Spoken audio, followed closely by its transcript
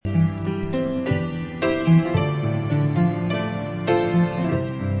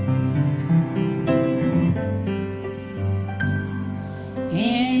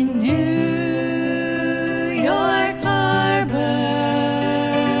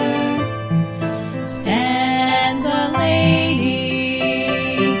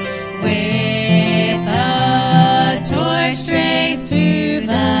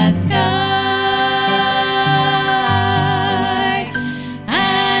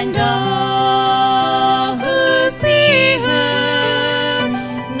and all who see her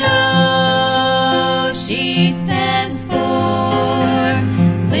know she stands for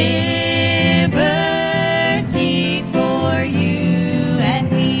liberty for you and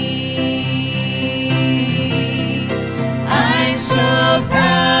me. I'm so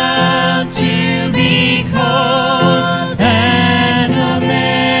proud to be called an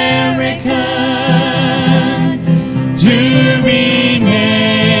American, to be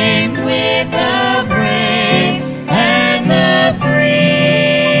named with the brave and the free.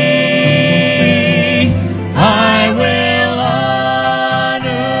 I will honor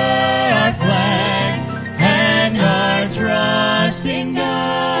our flag and our trust in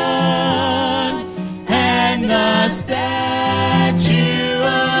God and the Statue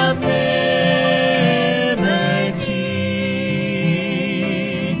of Liberty.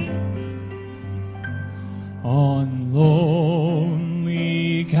 On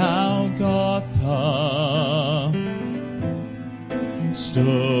lonely Golgotha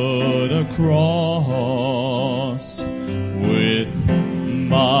stood a cross with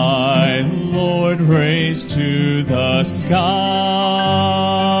my Lord raised to the sky,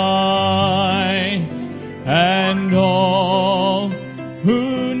 and all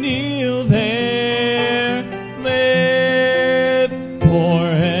who kneel there live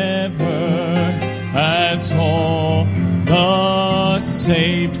forever, as all the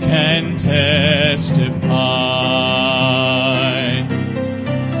saved can testify.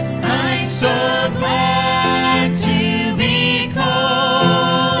 I'm so glad to be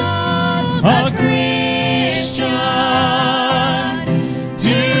called a Christian,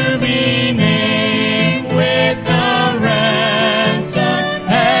 to be named with the ransom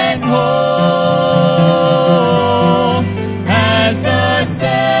and whole, as the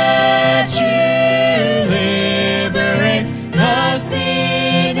statue liberates the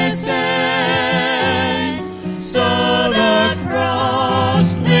citizen, so the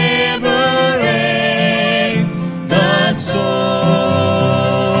cross liberates the soul.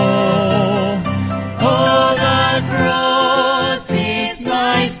 Oh, the cross is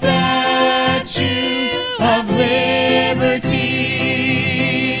my statue of liberty.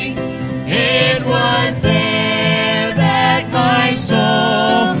 It was there that my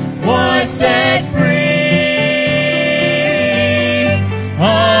soul was set free.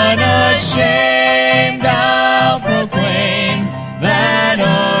 Unashamed, I'll proclaim that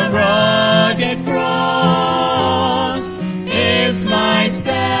a rugged cross is my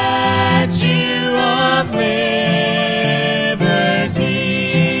statue of liberty.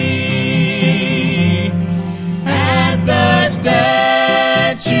 As the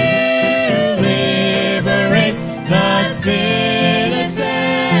statue liberates the citizen,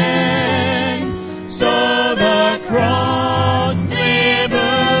 so the cross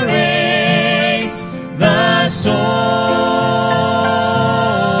liberates the soul.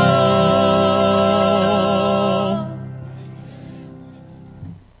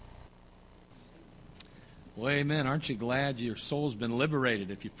 Well, amen. Aren't you glad your soul's been liberated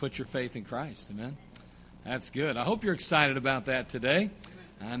if you've put your faith in Christ? Amen. That's good. I hope you're excited about that today.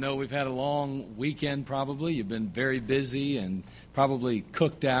 I know we've had a long weekend probably. You've been very busy and probably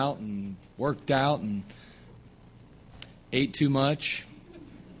cooked out and worked out and ate too much.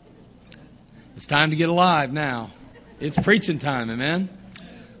 It's time to get alive now. It's preaching time, amen?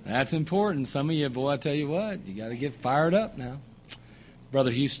 That's important. Some of you, boy, I tell you what, you got to get fired up now.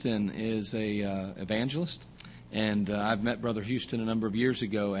 Brother Houston is a evangelist, and I've met Brother Houston a number of years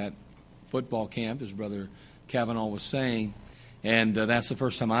ago at football camp, as Brother Kavanaugh was saying, and that's the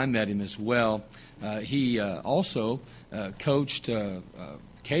first time I met him as well. He also coached.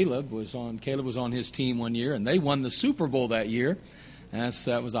 Caleb was on his team one year, and they won the Super Bowl that year.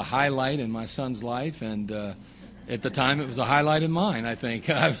 That was a highlight in my son's life, and at the time it was a highlight in mine, I think.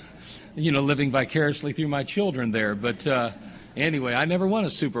 Living vicariously through my children there. But anyway, I never won a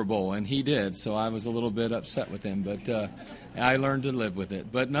Super Bowl, and he did, so I was a little bit upset with him. But I learned to live with it.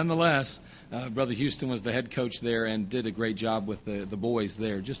 But nonetheless, Brother Houston was the head coach there and did a great job with the boys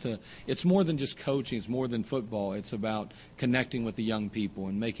there. It's more than just coaching. It's more than football. It's about connecting with the young people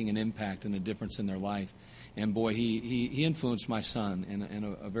and making an impact and a difference in their life. And boy, he influenced my son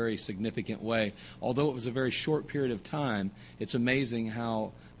in a very significant way. Although it was a very short period of time, it's amazing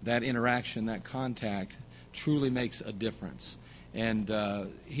how that interaction, that contact, truly makes a difference. And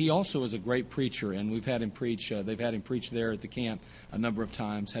he also is a great preacher, and we've had him preach. They've had him preach there at the camp a number of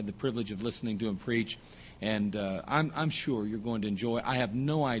times. Had the privilege of listening to him preach, and I'm sure you're going to enjoy. I have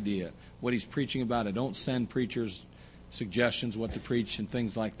no idea what he's preaching about. I don't send preachers suggestions what to preach and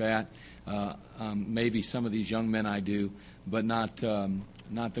things like that. Maybe some of these young men I do, but not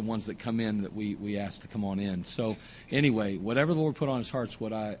not the ones that come in that we ask to come on in. So anyway, whatever the Lord put on his heart is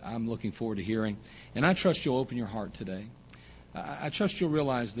what I'm looking forward to hearing. And I trust you'll open your heart today. I trust you'll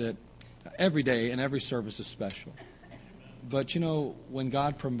realize that every day and every service is special. But, when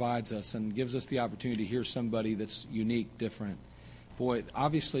God provides us and gives us the opportunity to hear somebody that's unique, different, boy,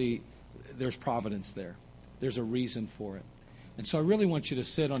 obviously there's providence there. There's a reason for it. And so I really want you to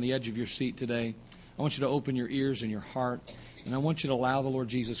sit on the edge of your seat today. I want you to open your ears and your heart, and I want you to allow the Lord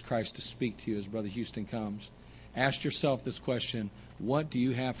Jesus Christ to speak to you as Brother Houston comes. Ask yourself this question: what do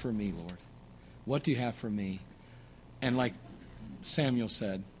you have for me, Lord? What do you have for me? And like Samuel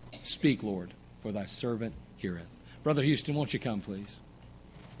said, speak, Lord, for thy servant heareth. Brother Houston, won't you come, please?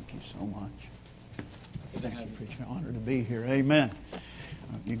 Thank you so much. Thank you, preacher. Honor to be here. Amen.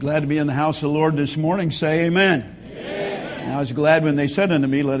 You glad to be in the house of the Lord this morning? Say amen. Amen. And I was glad when they said unto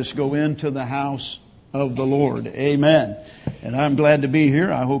me, let us go into the house of the Lord. Amen. And I'm glad to be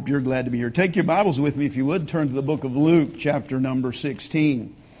here. I hope you're glad to be here. Take your Bibles with me, if you would. Turn to the book of Luke, chapter number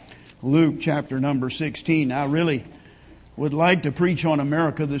 16. Luke, chapter number 16. I really would like to preach on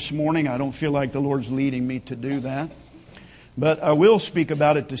America this morning. I don't feel like the Lord's leading me to do that. But I will speak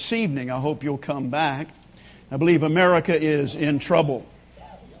about it this evening. I hope you'll come back. I believe America is in trouble.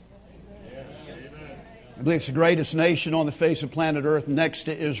 I believe it's the greatest nation on the face of planet Earth next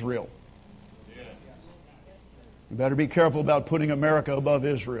to Israel. You better be careful about putting America above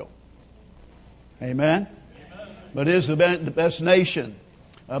Israel. Amen? But it is the best nation.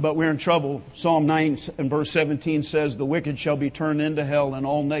 But we're in trouble. Psalm 9 and verse 17 says, the wicked shall be turned into hell, and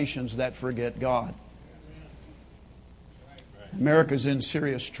all nations that forget God. America's in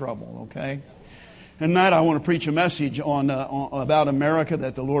serious trouble, okay? And tonight I want to preach a message about America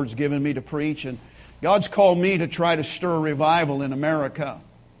that the Lord's given me to preach. And God's called me to try to stir revival in America.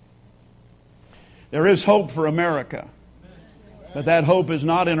 There is hope for America. But that hope is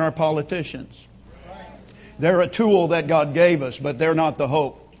not in our politicians. They're a tool that God gave us, but they're not the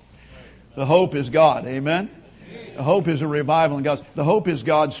hope. The hope is God. Amen? The hope is a revival in God's. The hope is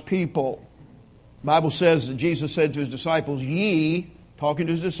God's people. The Bible says that Jesus said to his disciples, ye, talking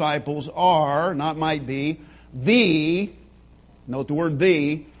to his disciples, are, not might be, the, note the word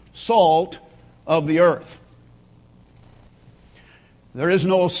the, salt of the earth. There is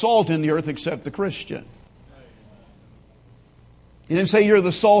no salt in the earth except the Christian. He didn't say you're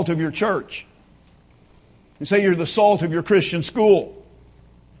the salt of your church. He didn't say you're the salt of your Christian school.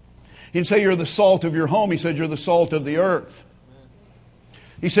 He didn't say you're the salt of your home. He said you're the salt of the earth.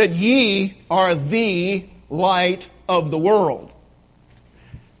 He said, ye are the light of the world.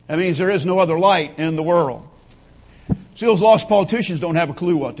 That means there is no other light in the world. See, those lost politicians don't have a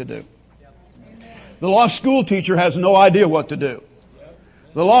clue what to do. The lost school teacher has no idea what to do.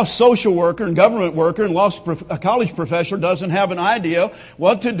 The lost social worker and government worker and lost college professor doesn't have an idea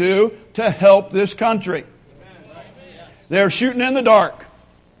what to do to help this country. They're shooting in the dark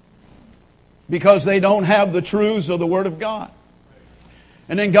because they don't have the truths of the Word of God.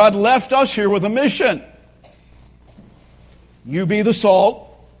 And then God left us here with a mission. You be the salt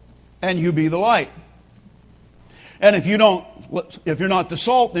and you be the light. And if you're not the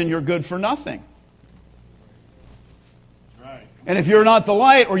salt, then you're good for nothing. Right. And if you're not the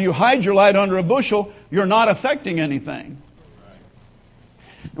light, or you hide your light under a bushel, you're not affecting anything.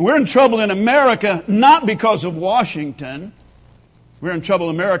 Right. And we're in trouble in America not because of Washington. We're in trouble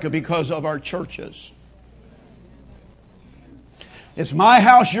in America because of our churches. It's my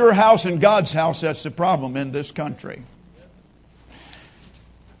house, your house, and God's house that's the problem in this country.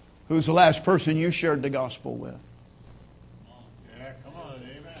 Who's the last person you shared the gospel with? Yeah, come on,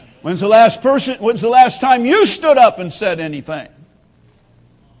 amen. When's the last time you stood up and said anything?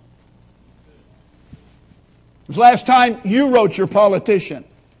 When's the last time you wrote your politician?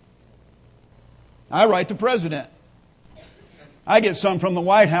 I write the president. I get some from the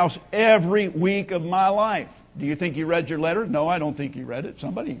White House every week of my life. Do you think he read your letter? No, I don't think he read it.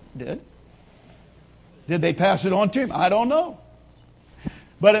 Somebody did. Did they pass it on to him? I don't know.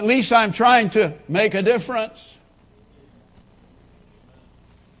 But at least I'm trying to make a difference.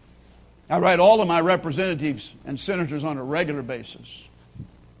 I write all of my representatives and senators on a regular basis.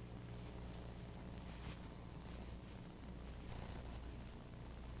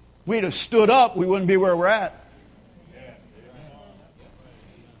 If we'd have stood up, we wouldn't be where we're at.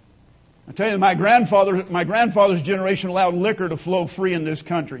 I tell you, my grandfather's generation allowed liquor to flow free in this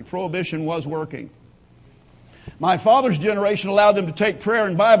country. Prohibition was working. My father's generation allowed them to take prayer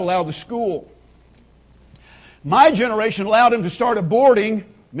and Bible out of the school. My generation allowed them to start aborting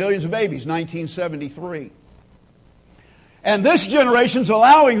millions of babies, 1973. And this generation's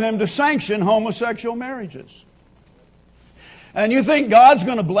allowing them to sanction homosexual marriages. And you think God's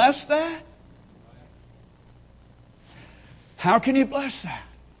going to bless that? How can He bless that?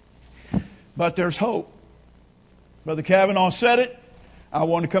 But there's hope. Brother Kavanaugh said it. I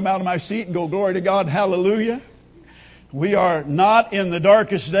want to come out of my seat and go, glory to God, hallelujah. We are not in the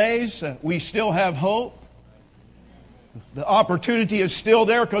darkest days. We still have hope. The opportunity is still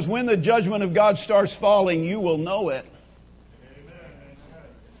there, because when the judgment of God starts falling, you will know it.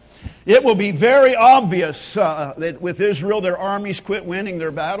 It will be very obvious that with Israel, their armies quit winning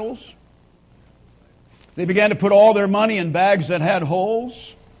their battles. They began to put all their money in bags that had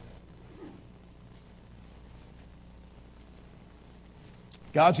holes.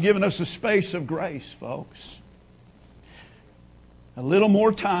 God's given us a space of grace, folks. A little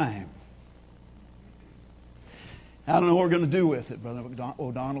more time. I don't know what we're going to do with it, Brother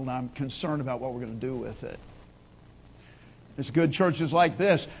O'Donnell, and I'm concerned about what we're going to do with it. There's good churches like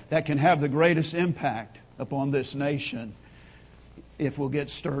this that can have the greatest impact upon this nation if we'll get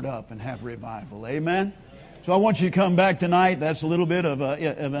stirred up and have revival. Amen? So I want you to come back tonight. That's a little bit of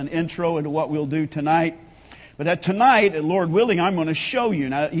an intro into what we'll do tonight. But tonight, Lord willing, I'm going to show you.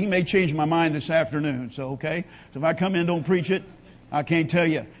 Now, He may change my mind this afternoon, so okay? So if I come in and don't preach it, I can't tell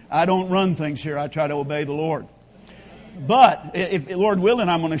you. I don't run things here. I try to obey the Lord. But, if Lord willing,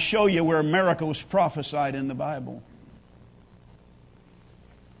 I'm going to show you where America was prophesied in the Bible.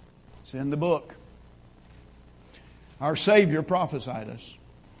 It's in the book. Our Savior prophesied us.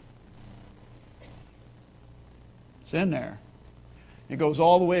 It's in there. It goes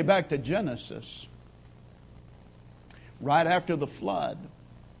all the way back to Genesis. Right after the flood.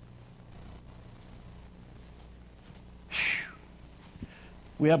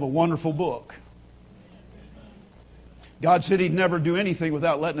 We have a wonderful book. God said He'd never do anything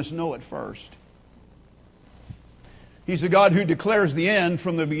without letting us know it first. He's a God who declares the end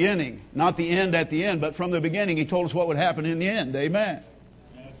from the beginning. Not the end at the end, but from the beginning He told us what would happen in the end. Amen.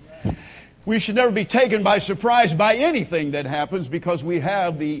 We should never be taken by surprise by anything that happens, because we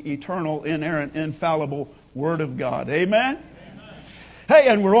have the eternal, inerrant, infallible Word of God. Amen? Hey,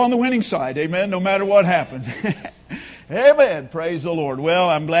 and we're on the winning side. Amen? No matter what happens. Amen. Praise the Lord. Well,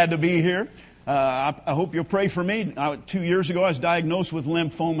 I'm glad to be here. I hope you'll pray for me. 2 years ago, I was diagnosed with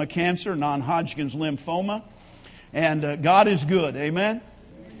lymphoma cancer, non-Hodgkin's lymphoma. And God is good. Amen?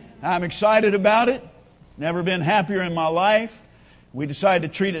 I'm excited about it. Never been happier in my life. We decided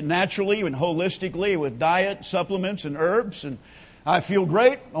to treat it naturally and holistically with diet, supplements, and herbs. And I feel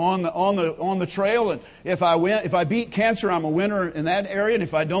great on the trail. And if I beat cancer, I'm a winner in that area. And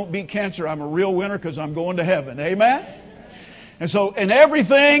if I don't beat cancer, I'm a real winner, because I'm going to heaven. Amen? And so, in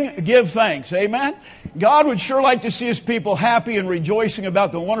everything, give thanks. Amen? God would sure like to see His people happy and rejoicing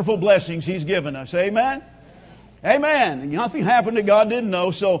about the wonderful blessings He's given us. Amen? Amen. And nothing happened that God didn't know,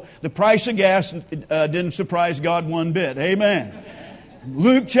 so the price of gas didn't surprise God one bit. Amen.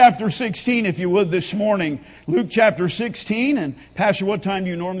 Luke chapter 16, if you would, this morning. Luke chapter 16. And Pastor, what time do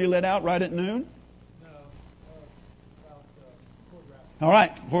you normally let out? Right at noon? No, about quarter after. All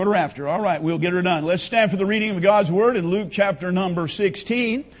right, quarter after. All right, we'll get her done. Let's stand for the reading of God's Word in Luke chapter number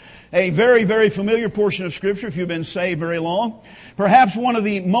 16. A very, very familiar portion of Scripture if you've been saved very long. Perhaps one of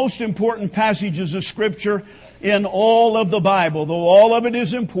the most important passages of Scripture in all of the Bible, though all of it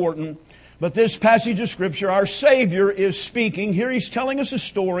is important. But this passage of Scripture, our Savior is speaking. Here He's telling us a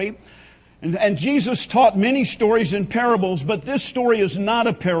story. And Jesus taught many stories in parables, but this story is not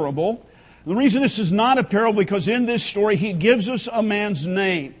a parable. The reason this is not a parable, because in this story He gives us a man's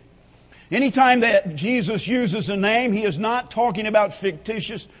name. Anytime that Jesus uses a name, He is not talking about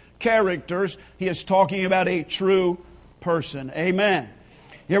fictitious characters. He is talking about a true person. Amen.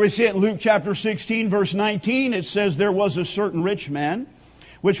 Here we see it in Luke chapter 16, verse 19. It says, "There was a certain rich man,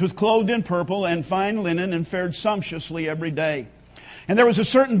 which was clothed in purple and fine linen, and fared sumptuously every day. And there was a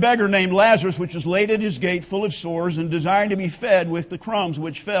certain beggar named Lazarus, which was laid at his gate, full of sores, and desiring to be fed with the crumbs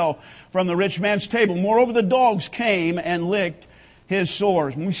which fell from the rich man's table. Moreover, the dogs came and licked his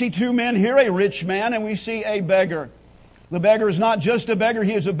sores." And we see two men here, a rich man, and we see a beggar. The beggar is not just a beggar.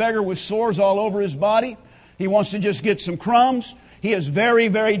 He is a beggar with sores all over his body. He wants to just get some crumbs. He is very,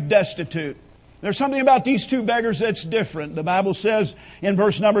 very destitute. There's something about these two beggars that's different. The Bible says in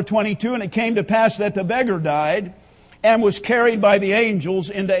verse number 22, "And it came to pass that the beggar died and was carried by the angels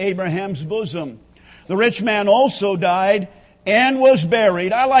into Abraham's bosom. The rich man also died and was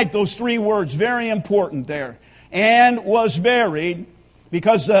buried." I like those three words, very important there. "And was buried,"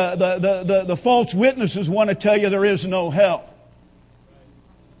 because the false witnesses want to tell you there is no hell.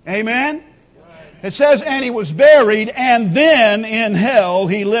 Amen? It says, and he was buried, and then in hell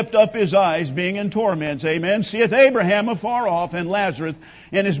he lifted up his eyes, being in torments. Amen. Seeth Abraham afar off, and Lazarus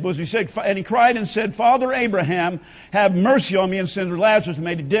in his bosom. He said, and he cried and said, Father Abraham, have mercy on me, and send Lazarus and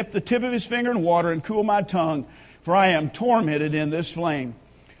may dip the tip of his finger in water and cool my tongue, for I am tormented in this flame.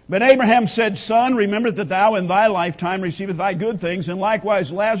 But Abraham said, Son, remember that thou in thy lifetime receivest thy good things, and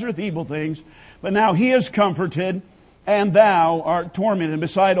likewise Lazarus evil things. But now he is comforted, and thou art tormented. And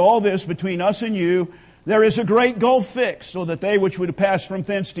beside all this, between us and you, there is a great gulf fixed, so that they which would pass from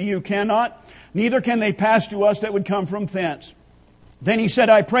thence to you cannot, neither can they pass to us that would come from thence. Then he said,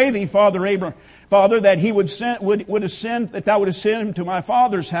 I pray thee, Father, that he would ascend, that thou wouldest send him to my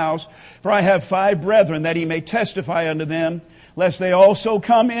father's house, for I have 5 brethren, that he may testify unto them, lest they also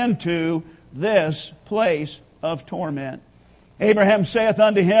come into this place of torment. Abraham saith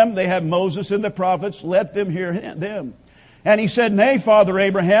unto him, they have Moses and the prophets, let them hear them. And he said, Nay, Father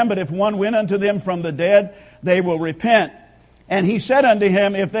Abraham, but if one went unto them from the dead, they will repent. And he said unto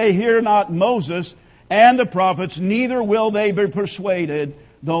him, If they hear not Moses and the prophets, neither will they be persuaded,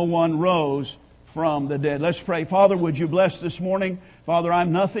 though one rose from the dead. Let's pray. Father, would you bless this morning? Father,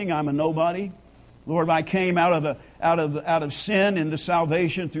 I'm nothing. I'm a nobody. Lord, I came out of sin into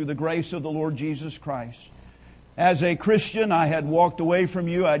salvation through the grace of the Lord Jesus Christ. As a Christian, I had walked away from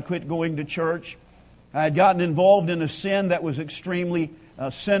you. I had quit going to church. I had gotten involved in a sin that was extremely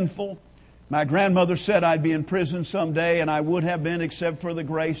sinful. My grandmother said I'd be in prison someday, and I would have been except for the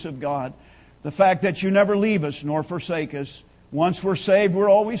grace of God. The fact that you never leave us nor forsake us. Once we're saved, we're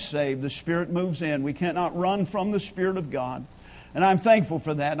always saved. The Spirit moves in. We cannot run from the Spirit of God. And I'm thankful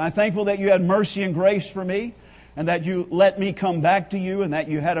for that. And I'm thankful that you had mercy and grace for me, and that you let me come back to you, and that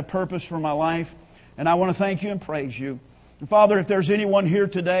you had a purpose for my life. And I want to thank you and praise you. And Father, if there's anyone here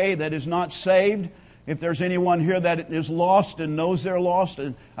today that is not saved, if there's anyone here that is lost and knows they're lost,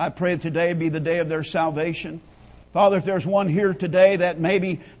 and I pray that today be the day of their salvation. Father, if there's one here today that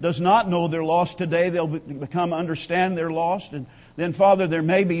maybe does not know they're lost today, they'll understand they're lost. And then, Father, there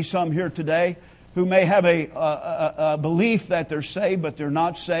may be some here today who may have a belief that they're saved, but they're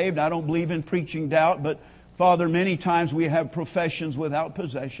not saved. I don't believe in preaching doubt, but Father, many times we have professions without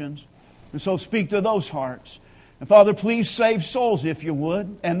possessions. And so speak to those hearts. And Father, please save souls if you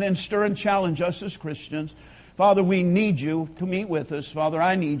would, and then stir and challenge us as Christians. Father, we need you to meet with us. Father,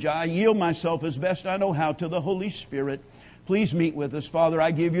 I need you. I yield myself as best I know how to the Holy Spirit. Please meet with us. Father,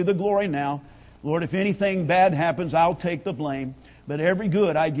 I give you the glory now. Lord, if anything bad happens, I'll take the blame. But every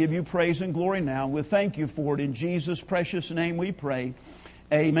good, I give you praise and glory now. We'll thank you for it. In Jesus' precious name we pray.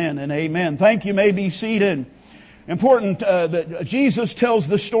 Amen and amen. Thank you. May be seated. Important that Jesus tells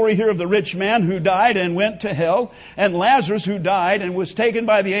the story here of the rich man who died and went to hell, and Lazarus who died and was taken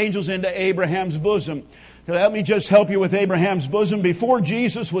by the angels into Abraham's bosom. So let me just help you with Abraham's bosom. Before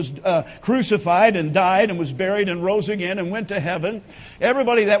Jesus was crucified and died and was buried and rose again and went to heaven,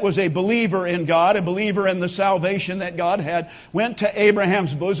 everybody that was a believer in God, a believer in the salvation that God had, went to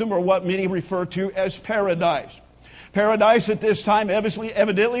Abraham's bosom, or what many refer to as paradise. Paradise at this time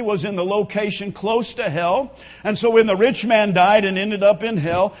evidently was in the location close to hell. And so when the rich man died and ended up in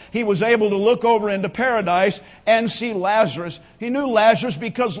hell, he was able to look over into paradise and see Lazarus. He knew Lazarus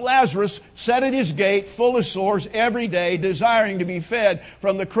because Lazarus sat at his gate full of sores every day, desiring to be fed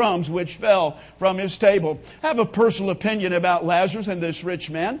from the crumbs which fell from his table. I have a personal opinion about Lazarus and this rich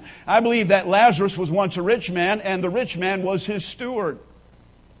man. I believe that Lazarus was once a rich man, and the rich man was his steward.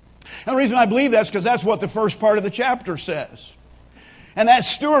 And the reason I believe that is because that's what the first part of the chapter says. And that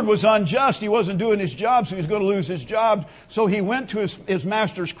steward was unjust. He wasn't doing his job, so he was going to lose his job. So he went to his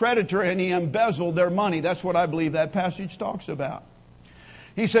master's creditor and he embezzled their money. That's what I believe that passage talks about.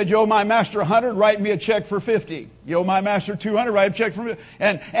 He said, you owe my master 100, write me a check for 50. You owe my master 200, write a check for 50.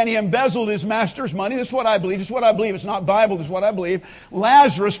 And he embezzled his master's money. That's what I believe. That's what I believe. It's not Bible. That's what I believe.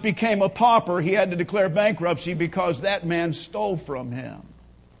 Lazarus became a pauper. He had to declare bankruptcy because that man stole from him.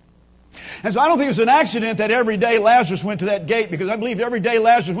 And so I don't think it's an accident that every day Lazarus went to that gate, because I believe every day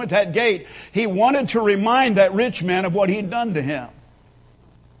Lazarus went to that gate, he wanted to remind that rich man of what he'd done to him.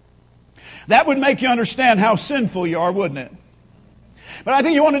 That would make you understand how sinful you are, wouldn't it? But I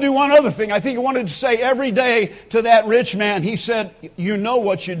think you want to do one other thing. I think you wanted to say every day to that rich man, he said, you know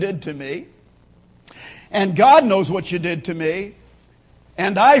what you did to me, and God knows what you did to me,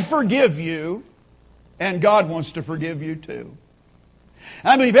 and I forgive you, and God wants to forgive you too.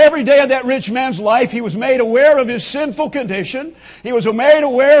 I believe every day of that rich man's life, he was made aware of his sinful condition. He was made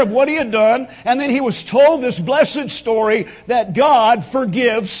aware of what he had done. And then he was told this blessed story that God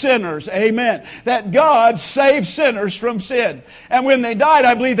forgives sinners. Amen. That God saves sinners from sin. And when they died,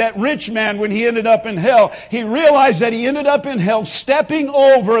 I believe that rich man, when he ended up in hell, he realized that he ended up in hell stepping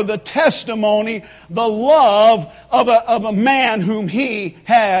over the testimony, the love of a man whom he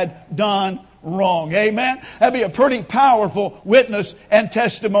had done wrong. Amen? That'd be a pretty powerful witness and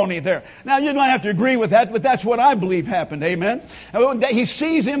testimony there. Now, you don't have to agree with that, but that's what I believe happened. Amen? He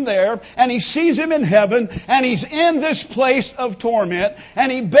sees him there, and he sees him in heaven, and he's in this place of torment,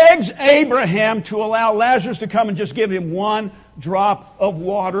 and he begs Abraham to allow Lazarus to come and just give him one drop of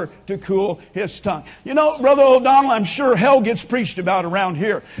water to cool his tongue. You know, Brother O'Donnell, I'm sure hell gets preached about around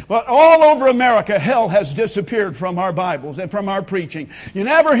here. But all over America, hell has disappeared from our Bibles and from our preaching. You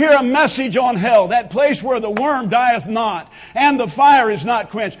never hear a message on hell, that place where the worm dieth not and the fire is not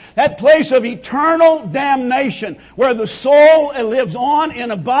quenched. That place of eternal damnation where the soul lives on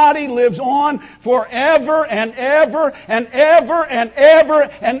in a body, lives on forever and ever and ever and ever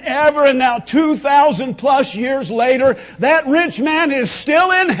and ever. And now 2,000 plus years later, that rich man is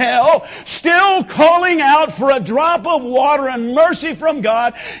still in hell, still calling out for a drop of water and mercy from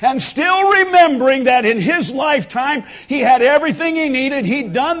God, and still remembering that in his lifetime he had everything he needed.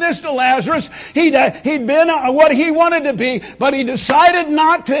 He'd done this to Lazarus. He'd been what he wanted to be, but he decided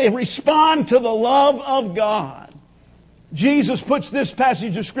not to respond to the love of God. Jesus puts this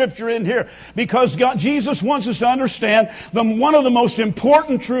passage of Scripture in here because Jesus wants us to understand one of the most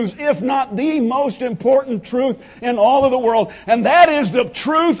important truths, if not the most important truth in all of the world, and that is the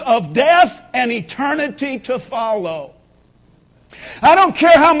truth of death and eternity to follow. I don't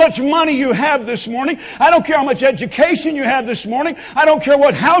care how much money you have this morning. I don't care how much education you have this morning. I don't care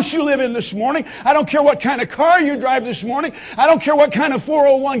what house you live in this morning. I don't care what kind of car you drive this morning. I don't care what kind of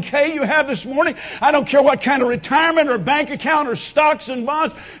 401k you have this morning. I don't care what kind of retirement or bank account or stocks and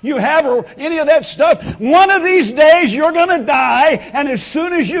bonds you have or any of that stuff. One of these days you're going to die, and as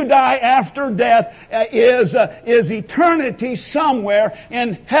soon as you die, after death is eternity somewhere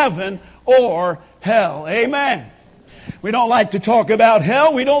in heaven or hell. Amen. We don't like to talk about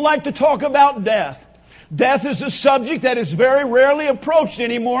hell. We don't like to talk about death. Death is a subject that is very rarely approached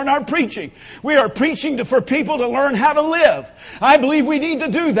anymore in our preaching. We are preaching for people to learn how to live. I believe we need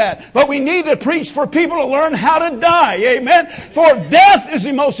to do that. But we need to preach for people to learn how to die. Amen? For death is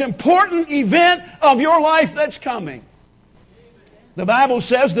the most important event of your life that's coming. The Bible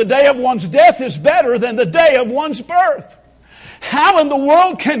says the day of one's death is better than the day of one's birth. How in the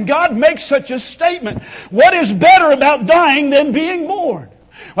world can God make such a statement? What is better about dying than being born?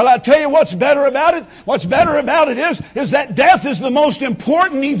 Well, I'll tell you what's better about it. What's better about it is that death is the most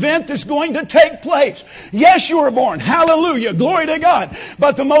important event that's going to take place. Yes, you were born. Hallelujah. Glory to God.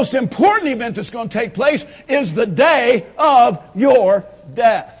 But the most important event that's going to take place is the day of your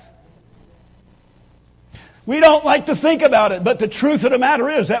death. We don't like to think about it, but the truth of the matter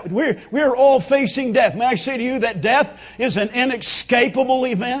is that we're all facing death. May I say to you that death is an inescapable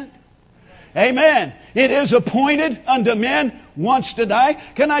event? Amen. It is appointed unto men once to die.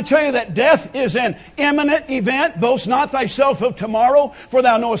 Can I tell you that death is an imminent event? Boast not thyself of tomorrow, for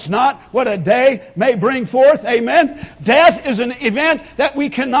thou knowest not what a day may bring forth. Amen. Death is an event that we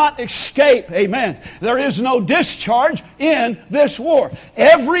cannot escape. Amen. There is no discharge in this war.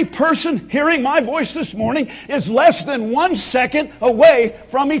 Every person hearing my voice this morning is less than 1 second away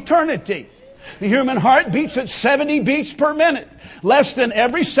from eternity. The human heart beats at 70 beats per minute. Less than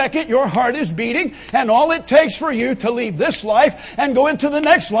every second your heart is beating, and all it takes for you to leave this life and go into the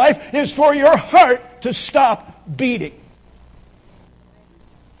next life is for your heart to stop beating.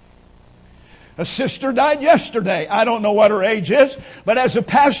 A sister died yesterday. I don't know what her age is, but as a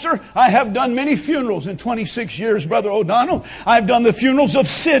pastor, I have done many funerals in 26 years, Brother O'Donnell. I've done the funerals of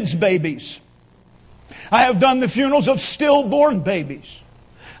SIDS babies. I have done the funerals of stillborn babies.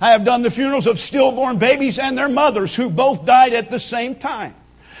 I have done the funerals of stillborn babies and their mothers who both died at the same time.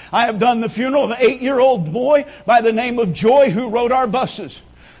 I have done the funeral of an 8-year-old boy by the name of Joy who rode our buses.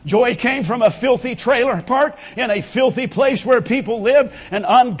 Joy came from a filthy trailer park in a filthy place where people lived. An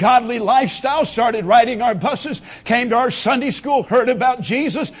ungodly lifestyle, started riding our buses, came to our Sunday school, heard about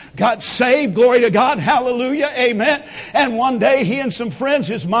Jesus, got saved, glory to God, hallelujah, amen. And one day he and some friends,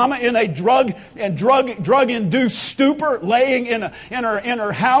 his mama in a drug-induced stupor, laying in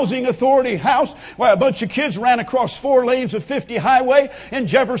her housing authority house, where a bunch of kids ran across 4 lanes of 50 highway in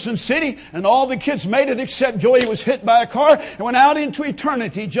Jefferson City, and all the kids made it except Joy was hit by a car and went out into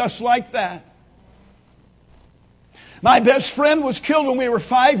eternity just like that. My best friend was killed when we were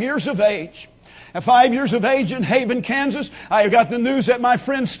 5 years of age. At 5 years of age in Haven, Kansas, I got the news that my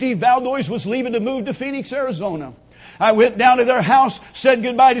friend Steve Valdois was leaving to move to Phoenix, Arizona. I went down to their house, said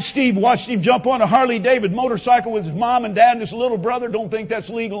goodbye to Steve, watched him jump on a Harley-Davidson motorcycle with his mom and dad and his little brother. Don't think that's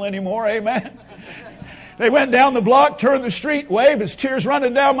legal anymore, amen? They went down the block, turned the street, waved, his tears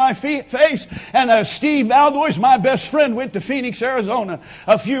running down my face. And Steve Valdois, my best friend, went to Phoenix, Arizona.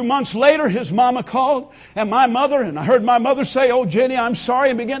 A few months later, his mama called, and my mother, and I heard my mother say, "Oh, Jenny, I'm sorry,"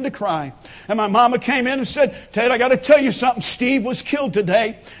 and began to cry. And my mama came in and said, "Ted, I got to tell you something. Steve was killed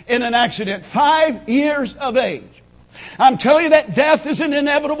today in an accident, 5 years of age." I'm telling you that death is an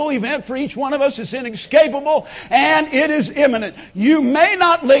inevitable event for each one of us. It's inescapable and it is imminent. You may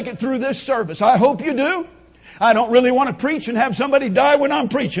not make it through this service. I hope you do. I don't really want to preach and have somebody die when I'm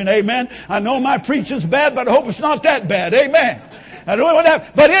preaching. Amen. I know my preaching's bad, but I hope it's not that bad. Amen. I don't want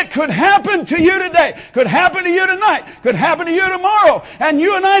that, but it could happen to you today. Could happen to you tonight. Could happen to you tomorrow. And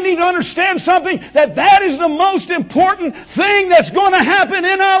you and I need to understand something, that is the most important thing that's going to happen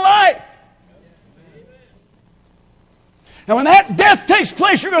in our life. And when that death takes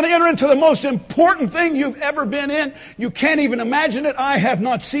place, you're going to enter into the most important thing you've ever been in. You can't even imagine it. I have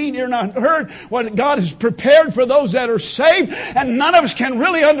not seen, ear not heard what God has prepared for those that are saved. And none of us can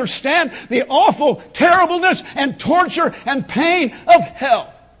really understand the awful terribleness and torture and pain of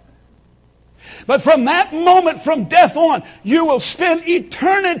hell. But from that moment, from death on, you will spend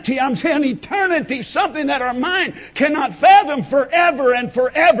eternity. I'm saying eternity, something that our mind cannot fathom, forever and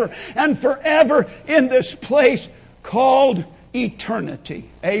forever and forever in this place called eternity.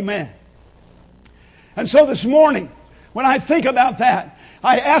 Amen. And so this morning, when I think about that,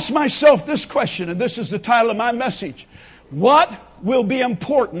 I ask myself this question, and this is the title of my message. What will be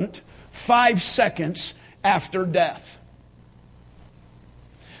important 5 seconds after death?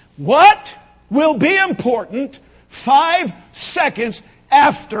 What will be important 5 seconds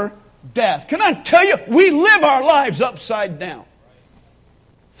after death? Can I tell you, we live our lives upside down.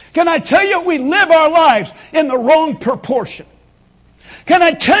 Can I tell you, we live our lives in the wrong proportion? Can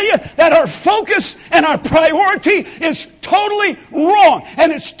I tell you that our focus and our priority is totally wrong?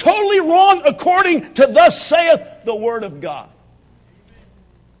 And it's totally wrong according to thus saith the Word of God.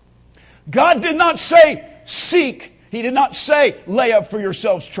 God did not say, seek. He did not say, lay up for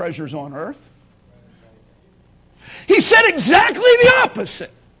yourselves treasures on earth. He said exactly the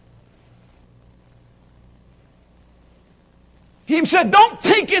opposite. He said, don't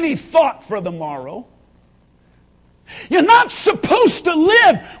take any thought for the morrow. You're not supposed to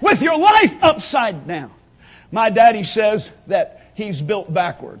live with your life upside down. My daddy says that he's built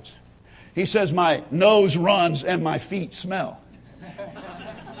backwards. He says my nose runs and my feet smell.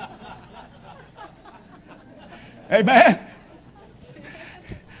 Amen.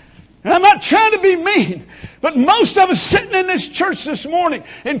 And I'm not trying to be mean, but most of us sitting in this church this morning,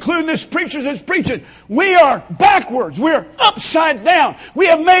 including this preacher that's preaching, we are backwards. We're upside down. We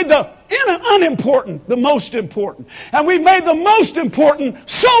have made the unimportant the most important. And we've made the most important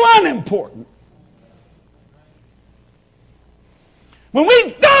so unimportant. When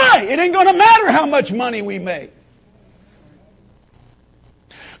we die, it ain't going to matter how much money we make.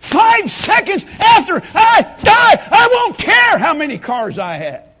 5 seconds after I die, I won't care how many cars I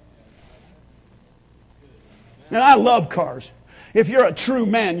had. And I love cars. If you're a true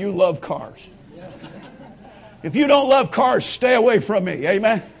man, you love cars. If you don't love cars, stay away from me.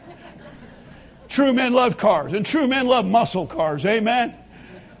 Amen. True men love cars. And true men love muscle cars. Amen.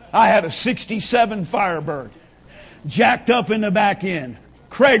 I had a 67 Firebird. Jacked up in the back end.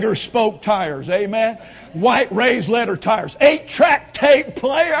 Krager spoke tires. Amen. White raised letter tires. 8-track tape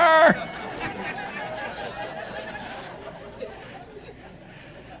player.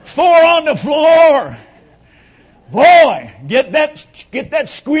 4 on the floor. Boy, get that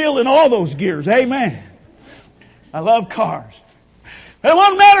squeal in all those gears. Amen. I love cars. It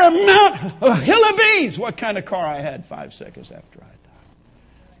won't matter a hill of beans what kind of car I had 5 seconds after I died.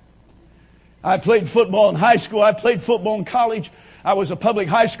 I played football in high school. I played football in college. I was a public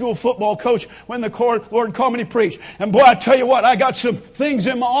high school football coach when the Lord called me to preach. And boy, I tell you what, I got some things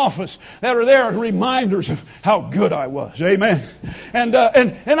in my office that are there, reminders of how good I was. Amen. And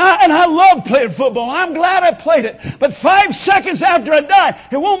I love playing football, and I'm glad I played it. But 5 seconds after I die,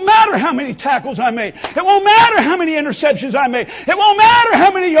 it won't matter how many tackles I made. It won't matter how many interceptions I made. It won't matter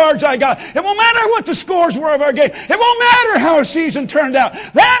how many yards I got. It won't matter what the scores were of our game. It won't matter how our season turned out.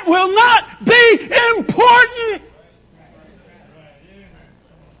 That will not be important.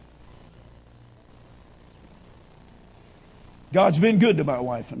 God's been good to my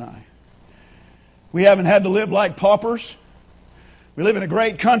wife and I. We haven't had to live like paupers. We live in a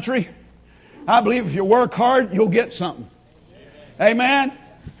great country. I believe if you work hard, you'll get something. Amen.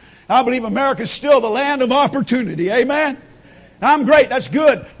 I believe America's still the land of opportunity. Amen? I'm great. That's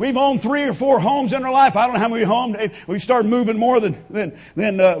good. We've owned 3 or 4 homes in our life. I don't know how many homes. We started moving more than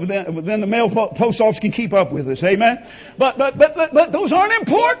the mail post office can keep up with us. Amen? But those aren't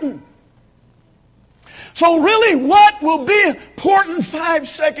important. So really, what will be important 5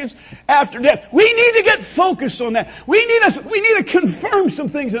 seconds after death? We need to get focused on that. We need to confirm some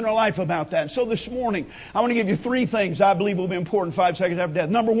things in our life about that. So this morning, I want to give you 3 things I believe will be important 5 seconds after death.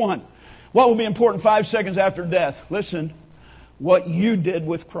 Number 1, what will be important 5 seconds after death? Listen, what you did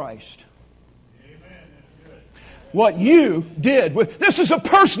with Christ. What you did with... This is a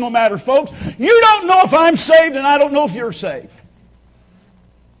personal matter, folks. You don't know if I'm saved, and I don't know if you're saved.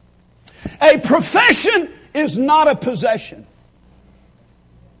 A profession is not a possession.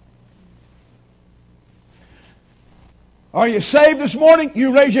 Are you saved this morning?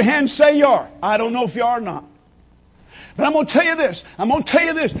 You raise your hand, say you are. I don't know if you are or not. But I'm going to tell you this. I'm going to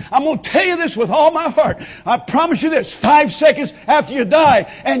tell you this with all my heart. I promise you this. 5 seconds after you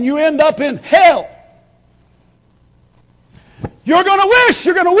die and you end up in hell, you're going to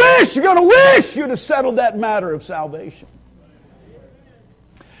wish you'd have settled that matter of salvation.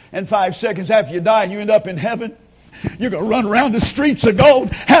 And 5 seconds after you die and you end up in heaven, you're going to run around the streets of gold,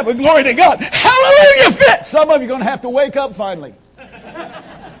 have a glory to God. Hallelujah fit! Some of you are going to have to wake up finally.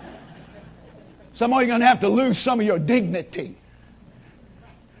 Some of you are going to have to lose some of your dignity,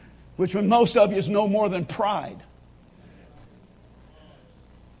 which when most of you is no more than pride.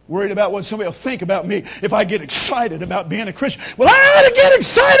 Worried about what somebody will think about me if I get excited about being a Christian. Well, I ought to get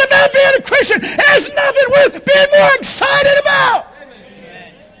excited about being a Christian. There's nothing worth being more excited about.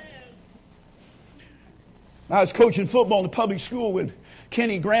 I was coaching football in the public school when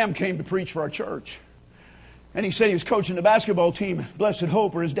Kenny Graham came to preach for our church. And he said he was coaching the basketball team, Blessed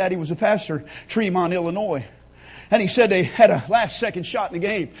Hope, where his daddy was a pastor, Tremont, Illinois. And he said they had a last-second shot in the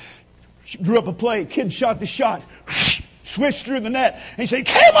game. Drew up a play. Kid shot the shot. Switched through the net. And he said he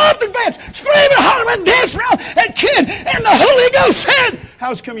came off the bench, screaming, hollering, and dancing around that kid. And the Holy Ghost said,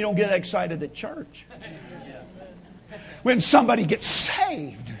 "How's come you don't get excited at church when somebody gets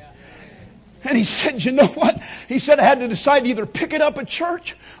saved?" And he said, you know what? He said, I had to decide to either pick it up at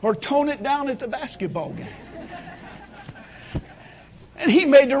church or tone it down at the basketball game. And he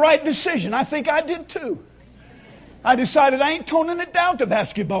made the right decision. I think I did too. I decided I ain't toning it down at the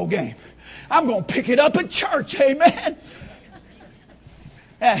basketball game. I'm going to pick it up at church. Amen.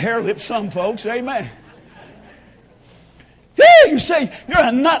 That hair lip some folks. Amen. Yeah, you say, you're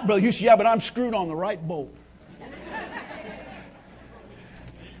a nut, brother. You say, yeah, but I'm screwed on the right bolt.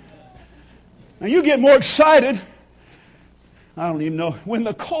 Now you get more excited, I don't even know, when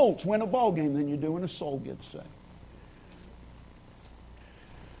the Colts win a ball game than you do when a soul gets saved.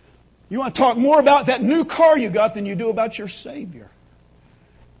 You want to talk more about that new car you got than you do about your Savior.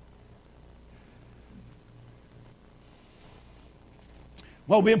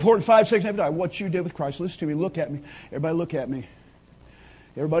 Well, it'll be important 5 seconds after I die. What you did with Christ. Listen to me. Look at me. Everybody look at me.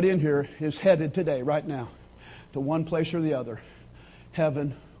 Everybody in here is headed today, right now, to one place or the other.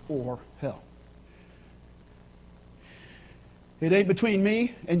 Heaven or hell. It ain't between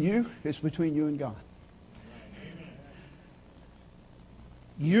me and you. It's between you and God.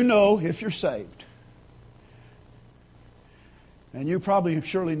 You know if you're saved. And you probably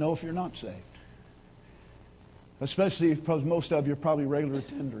surely know if you're not saved. Especially because most of you are probably regular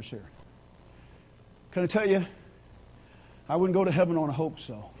attenders here. Can I tell you, I wouldn't go to heaven on a hope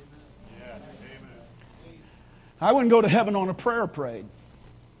so. I wouldn't go to heaven on a prayer prayed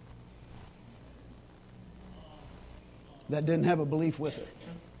that didn't have a belief with it.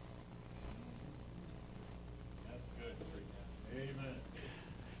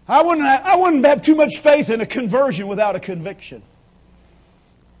 I wouldn't have too much faith in a conversion without a conviction.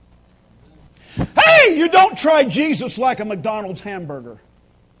 Hey, you don't try Jesus like a McDonald's hamburger.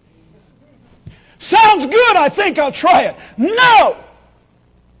 Sounds good, I think I'll try it. No!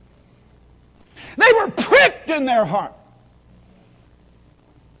 They were pricked in their heart.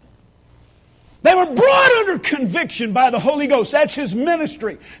 They were brought under conviction by the Holy Ghost. That's His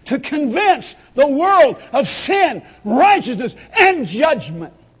ministry, to convince the world of sin, righteousness, and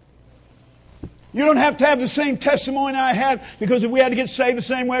judgment. You don't have to have the same testimony I have, because if we had to get saved the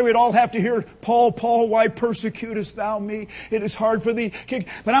same way, we'd all have to hear, Paul, Paul, why persecutest thou me? It is hard for thee.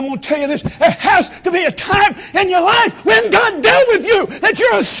 But I'm going to tell you this, there has to be a time in your life when God dealt with you, that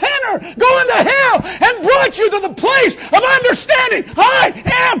you're a sinner going to hell, and brought you to the place of understanding,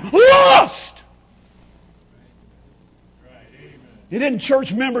 I am lost. You didn't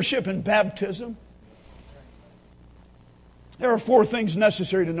church membership and baptism. There are 4 things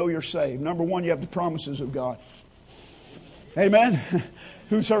necessary to know you're saved. Number 1, you have the promises of God. Amen.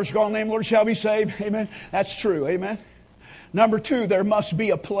 Whosoever shall call on the name of the Lord shall be saved. Amen. That's true. Amen. Number two, there must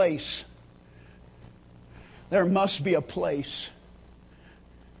be a place. There must be a place.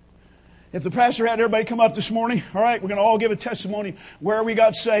 If the pastor had everybody come up this morning, all right, we're going to all give a testimony where we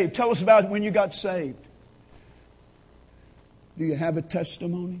got saved. Tell us about when you got saved. Do you have a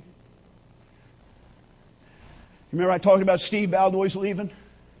testimony? Remember I talked about Steve Valdois leaving?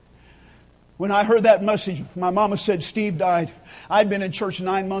 When I heard that message, my mama said Steve died. I'd been in church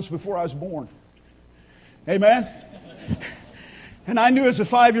 9 months before I was born. Amen? And I knew as a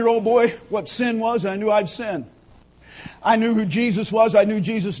 5-year-old boy what sin was, and I knew I'd sin. I knew who Jesus was. I knew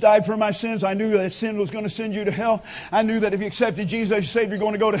Jesus died for my sins. I knew that sin was going to send you to hell. I knew that if you accepted Jesus as your Savior, you're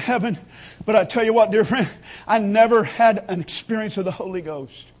going to go to heaven. But I tell you what, dear friend, I never had an experience of the Holy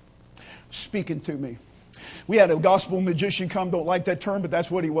Ghost speaking to me. We had a gospel magician come. Don't like that term, but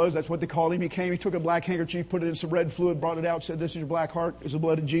that's what he was. That's what they called him. He came, he took a black handkerchief, put it in some red fluid, brought it out, said, "This is your black heart. It's the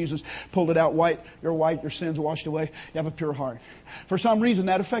blood of Jesus." Pulled it out white. You're white. Your sins are washed away. You have a pure heart. For some reason,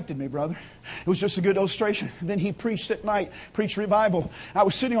 that affected me, brother. It was just a good illustration. Then he preached at night, preached revival. I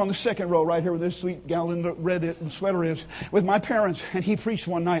was sitting on the second row right here where this sweet gal in the red sweater is with my parents, and he preached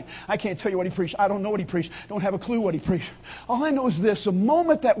one night. I can't tell you what he preached. I don't know what he preached. Don't have a clue what he preached. All I know is this. The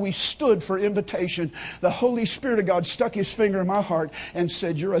moment that we stood for invitation, the Holy Spirit of God stuck His finger in my heart and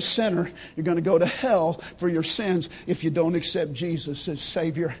said, "You're a sinner. You're going to go to hell for your sins if you don't accept Jesus as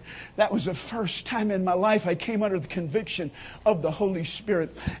Savior." That was the first time in my life I came under the conviction of the Holy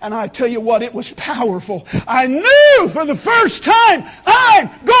Spirit. And I tell you what, it was powerful. I knew for the first time, I'm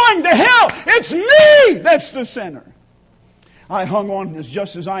going to hell. It's me that's the sinner. I hung on as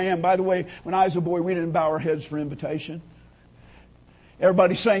just as I am. By the way, when I was a boy, we didn't bow our heads for invitation.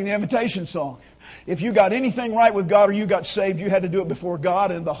 Everybody sang the invitation song. If you got anything right with God or you got saved, you had to do it before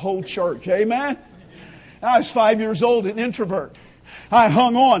God and the whole church. Amen? I was 5 years old, an introvert. I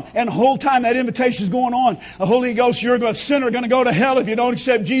hung on, and the whole time that invitation is going on, the Holy Ghost, "You're a sinner, going to go to hell if you don't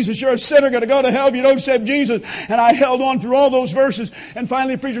accept Jesus. You're a sinner, going to go to hell if you don't accept Jesus." And I held on through all those verses, and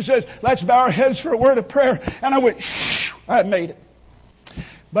finally the preacher says, "Let's bow our heads for a word of prayer." And I went, shh, I had made it.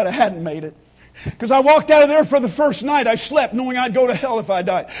 But I hadn't made it. Because I walked out of there for the first night. I slept knowing I'd go to hell if I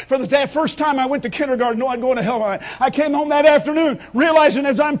died. For the first time I went to kindergarten knowing I'd go to hell. I came home that afternoon realizing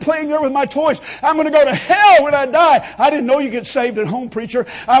as I'm playing there with my toys, I'm going to go to hell when I die. I didn't know you get saved at home, preacher.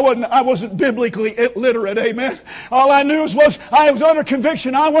 I wasn't biblically illiterate, amen. All I knew was I was under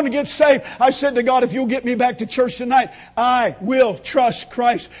conviction. I want to get saved. I said to God, "If you'll get me back to church tonight, I will trust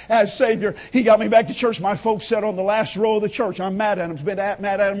Christ as Savior." He got me back to church. My folks sat on the last row of the church. I'm mad at them. I've been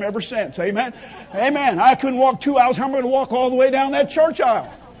mad at them ever since, amen. Amen. I couldn't walk 2 hours. How am I going to walk all the way down that church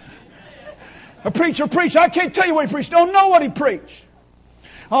aisle? A preacher preached. I can't tell you what he preached. Don't know what he preached.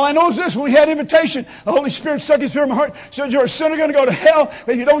 All I know is this. When we had invitation, the Holy Spirit stuck His finger in my heart, said, "You're a sinner, going to go to hell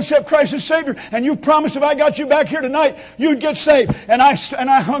if you don't accept Christ as Savior. And you promised if I got you back here tonight, you'd get saved." And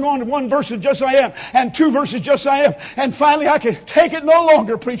I hung on to one verse of "Just I Am" and 2 verses "Just I Am." And finally I could take it no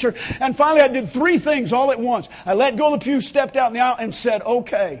longer, preacher. And finally I did 3 things all at once. I let go of the pew, stepped out in the aisle, and said,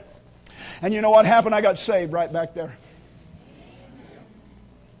 "Okay." And you know what happened? I got saved right back there.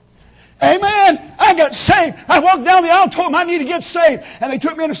 Amen. I got saved. I walked down the aisle and told them I need to get saved. And they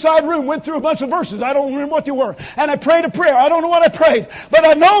took me in a side room, went through a bunch of verses. I don't remember what they were. And I prayed a prayer. I don't know what I prayed. But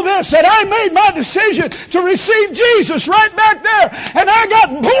I know this, that I made my decision to receive Jesus right back there. And I got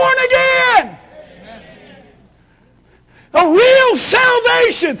born again. A real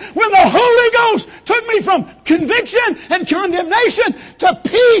salvation when the Holy Ghost took me from conviction and condemnation to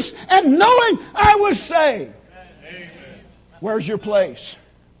peace and knowing I was saved. Amen. Where's your place?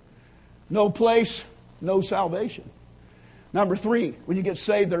 No place, no salvation. Number 3, when you get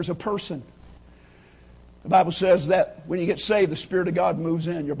saved, there's a person. The Bible says that when you get saved, the Spirit of God moves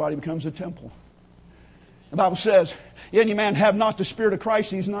in. Your body becomes a temple. The Bible says, "Any man have not the Spirit of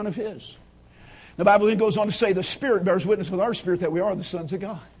Christ, he's none of His." The Bible then goes on to say the Spirit bears witness with our spirit that we are the sons of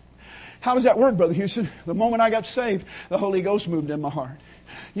God. How does that work, Brother Houston? The moment I got saved, the Holy Ghost moved in my heart.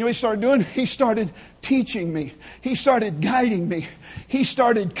 You know what He started doing? He started teaching me. He started guiding me. He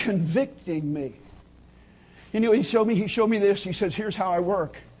started convicting me. You know what He showed me? He showed me this. He says, "Here's how I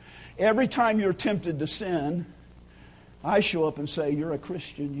work. Every time you're tempted to sin, I show up and say, 'You're a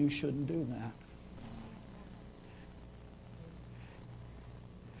Christian. You shouldn't do that.'"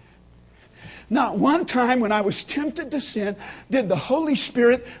 Not one time when I was tempted to sin did the Holy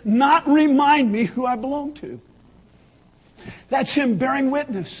Spirit not remind me who I belong to. That's Him bearing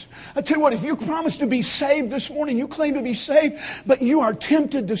witness. I tell you what, if you promise to be saved this morning, you claim to be saved, but you are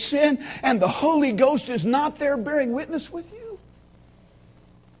tempted to sin, and the Holy Ghost is not there bearing witness with you.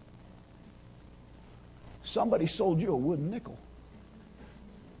 Somebody sold you a wooden nickel.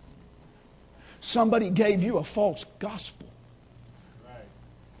 Somebody gave you a false gospel.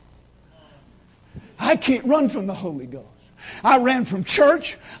 I can't run from the Holy Ghost. I ran from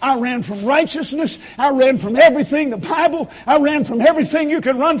church. I ran from righteousness. I ran from everything, the Bible. I ran from everything you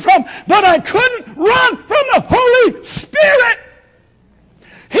could run from. But I couldn't run from the Holy Spirit.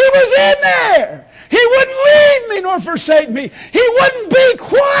 He was in there. He wouldn't leave me nor forsake me. He wouldn't be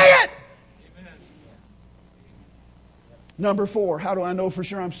quiet. Amen. Number 4, how do I know for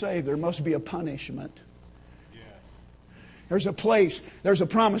sure I'm saved? There must be a punishment. There's a place, there's a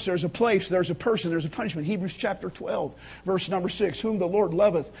promise, there's a place, there's a person, there's a punishment. Hebrews chapter 12, verse number 6. Whom the Lord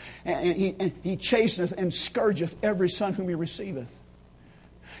loveth, and he chasteneth and scourgeth every son whom he receiveth.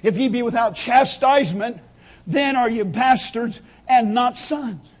 If ye be without chastisement, then are ye bastards and not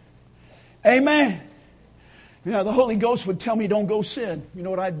sons. Amen. You know, the Holy Ghost would tell me don't go sin. You know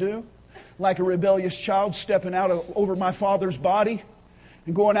what I'd do? Like a rebellious child stepping out over my father's body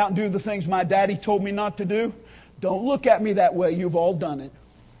and going out and do the things my daddy told me not to do. Don't look at me that way. You've all done it.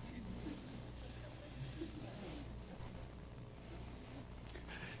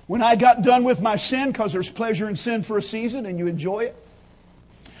 When I got done with my sin, because there's pleasure in sin for a season and you enjoy it.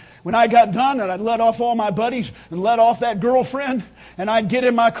 When I got done and I'd let off all my buddies and let off that girlfriend and I'd get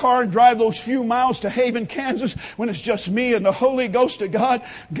in my car and drive those few miles to Haven, Kansas when it's just me and the Holy Ghost of God,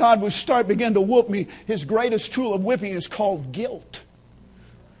 God would begin to whoop me. His greatest tool of whipping is called guilt.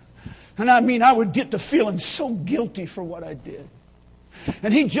 And I mean, I would get to feeling so guilty for what I did.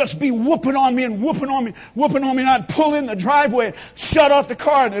 And he'd just be whooping on me and whooping on me, whooping on me. And I'd pull in the driveway and shut off the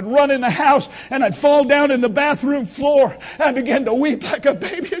car and I'd run in the house and I'd fall down in the bathroom floor and begin to weep like a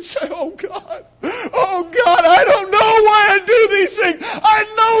baby and say, oh God, I don't know why I do these things. I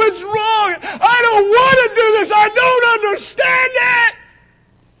know it's wrong. I don't want to do this. I don't understand it.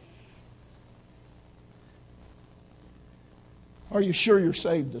 Are you sure you're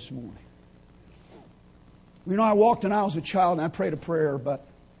saved this morning? You know, I walked an aisle as a child and I prayed a prayer, but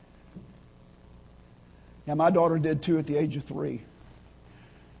my daughter did too at the age of 3,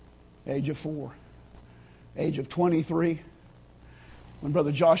 age of 4, age of 23. When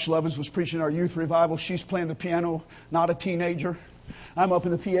Brother Josh Lovins was preaching our youth revival, she's playing the piano, not a teenager. I'm up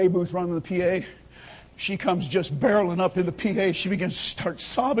in the PA booth running the PA. She comes just barreling up in the PA. She begins to start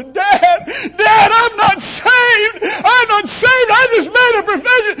sobbing. Dad, I'm not saved. I'm not saved. I just made a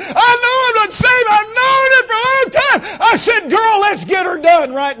profession. I know I'm not saved. I've known it for a long time. I said, girl, let's get her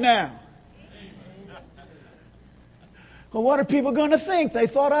done right now. Well, what are people going to think? They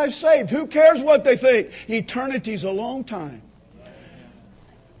thought I was saved. Who cares what they think? Eternity's a long time.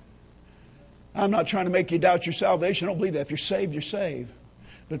 I'm not trying to make you doubt your salvation. I don't believe that. If you're saved, you're saved.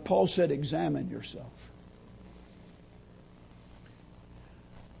 But Paul said, examine yourself.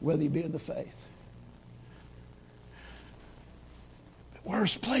 Whether you be in the faith. The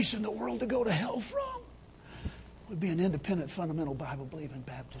worst place in the world to go to hell from would be an independent, fundamental, Bible-believing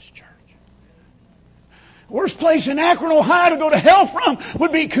Baptist church. The worst place in Akron, Ohio to go to hell from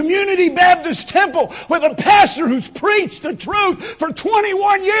would be Community Baptist Temple with a pastor who's preached the truth for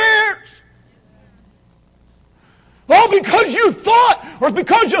 21 years. All because you thought, or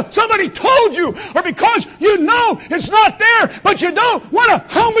because somebody told you, or because you know it's not there, but you don't want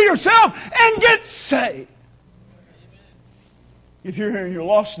to humble yourself and get saved. If you're here and you're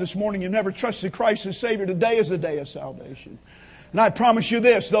lost this morning, you've never trusted Christ as Savior, today is the day of salvation. And I promise you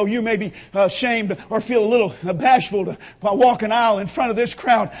this, though you may be ashamed or feel a little bashful to walk an aisle in front of this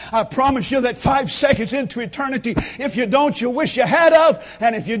crowd, I promise you that 5 seconds into eternity, if you don't, you'll wish you had of.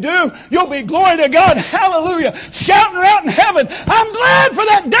 And if you do, you'll be glory to God, hallelujah, shouting out in heaven, I'm glad for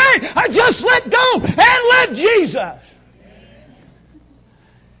that day I just let go and let Jesus.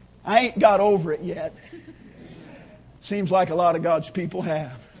 I ain't got over it yet. Seems like a lot of God's people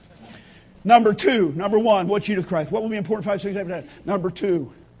have. Number 1, what's you with Christ? What will be important 5, 6, 7, 8? Number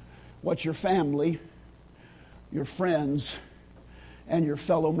 2, what your family, your friends, and your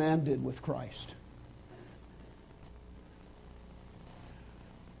fellow man did with Christ.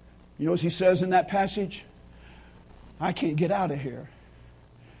 You know what he says in that passage? I can't get out of here.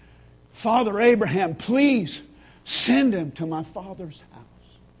 Father Abraham, please send him to my father's house.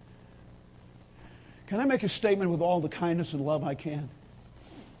 Can I make a statement with all the kindness and love I can?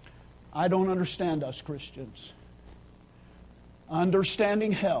 I don't understand us Christians.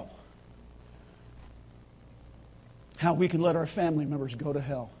 Understanding hell. How we can let our family members go to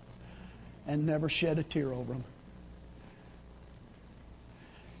hell and never shed a tear over them.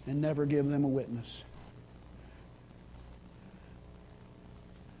 And never give them a witness.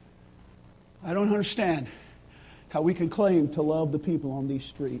 I don't understand how we can claim to love the people on these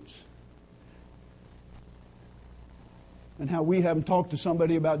streets and how we haven't talked to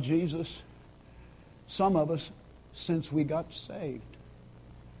somebody about Jesus, some of us, since we got saved.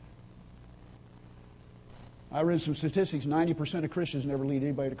 I read some statistics, 90% of Christians never lead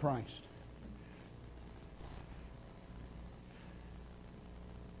anybody to Christ.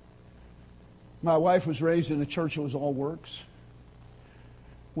 My wife was raised in a church that was all works.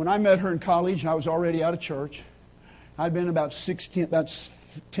 When I met her in college, I was already out of church. I'd been about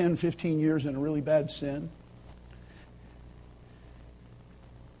 10, 15 years in a really bad sin.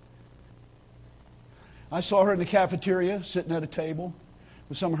 I saw her in the cafeteria sitting at a table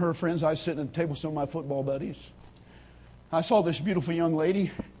with some of her friends. I was sitting at a table with some of my football buddies. I saw this beautiful young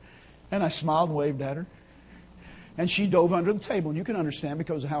lady, and I smiled and waved at her. And she dove under the table. And you can understand,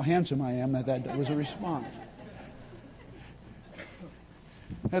 because of how handsome I am, that was a response.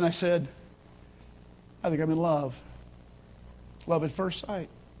 And I said, I think I'm in love. Love at first sight.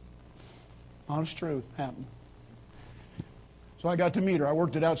 Honest truth, happened. So I got to meet her. I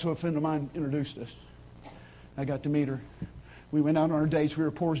worked it out, so a friend of mine introduced us. I got to meet her. We went out on our dates. We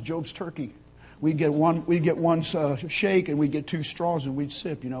were poor as Job's turkey. We'd get one shake, and we'd get 2 straws, and we'd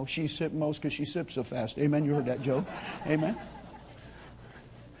sip. You know, she sipped most because she sipped so fast. Amen. You heard that, Job. Amen.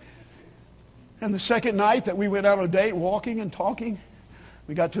 And the second night that we went out on a date, walking and talking,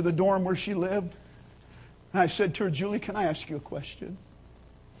 we got to the dorm where she lived. And I said to her, Julie, can I ask you a question?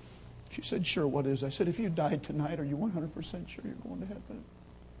 She said, sure, what is? I said, if you died tonight, are you 100% sure you're going to heaven?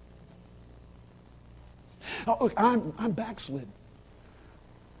 Oh, look, I'm backslid.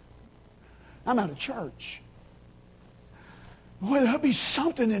 I'm out of church. Boy, there'll be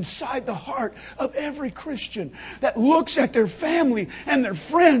something inside the heart of every Christian that looks at their family and their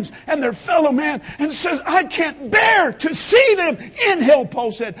friends and their fellow man and says, I can't bear to see them in hell.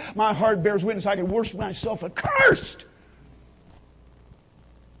 Paul said, my heart bears witness. I can worship myself accursed.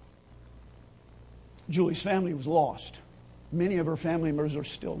 Julie's family was lost. Many of her family members are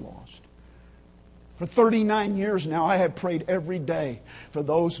still lost. For 39 years now, I have prayed every day for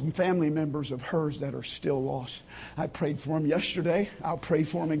those family members of hers that are still lost. I prayed for them yesterday. I'll pray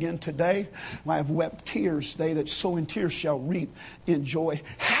for them again today. I have wept tears. They that sow in tears shall reap in joy.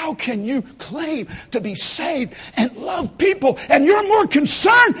 How can you claim to be saved and love people, and you're more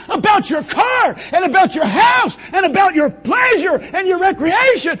concerned about your car and about your house and about your pleasure and your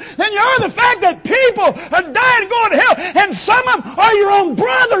recreation than you are the fact that people are dying and going to hell, and some of them are your own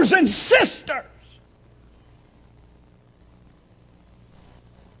brothers and sisters?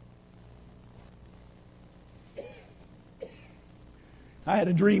 I had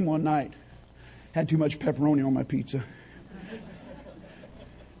a dream one night. Had too much pepperoni on my pizza.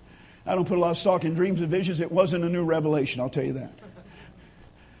 I don't put a lot of stock in dreams and visions. It wasn't a new revelation, I'll tell you that.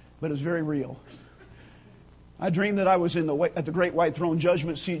 But it was very real. I dreamed that I was at the great white throne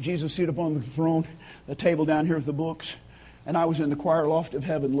judgment seat, Jesus seated upon the throne, the table down here with the books, and I was in the choir loft of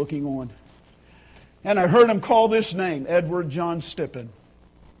heaven looking on. And I heard him call this name, Edward John Stippen.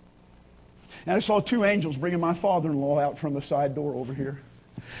 And I saw 2 angels bringing my father-in-law out from the side door over here.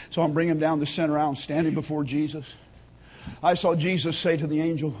 So I'm bringing him down the center aisle, standing before Jesus. I saw Jesus say to the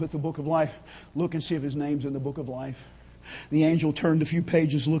angel with the book of life, look and see if his name's in the book of life. The angel turned a few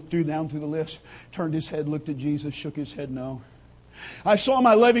pages, looked down through the list, turned his head, looked at Jesus, shook his head no. I saw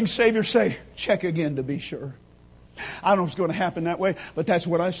my loving Savior say, check again to be sure. I don't know if it's going to happen that way, but that's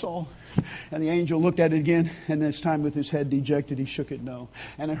what I saw. And the angel looked at it again, and this time with his head dejected, he shook it no.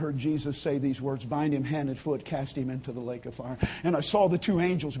 And I heard Jesus say these words, bind him hand and foot, cast him into the lake of fire. And I saw the 2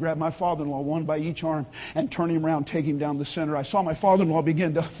 angels grab my father-in-law, one by each arm, and turn him around, take him down the center. I saw my father-in-law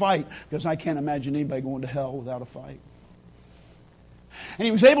begin to fight, because I can't imagine anybody going to hell without a fight. And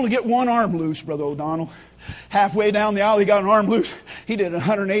he was able to get one arm loose, Brother O'Donnell. Halfway down the aisle, he got an arm loose. He did a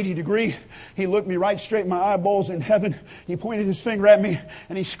 180 degree. He looked me right straight in my eyeballs in heaven. He pointed his finger at me,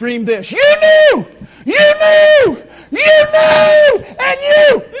 and he screamed this, you knew! You knew! You knew! And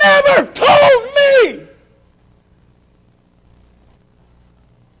you never told me!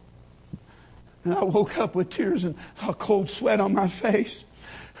 And I woke up with tears and a cold sweat on my face.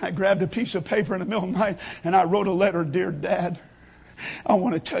 I grabbed a piece of paper in the middle of the night, and I wrote a letter, Dear Dad, I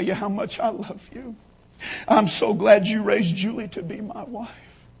want to tell you how much I love you. I'm so glad you raised Julie to be my wife.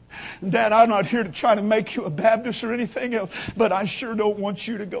 Dad, I'm not here to try to make you a Baptist or anything else, but I sure don't want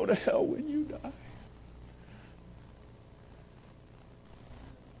you to go to hell when you die.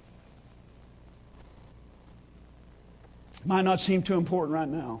 Might not seem too important right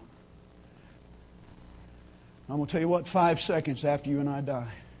now. I'm going to tell you what, 5 seconds after you and I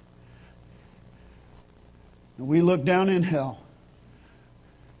die, and we look down in hell,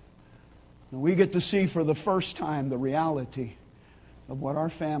 and we get to see for the first time the reality of what our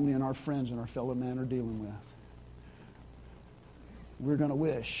family and our friends and our fellow men are dealing with. we're going to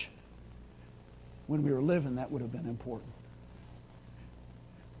wish when we were living that would have been important.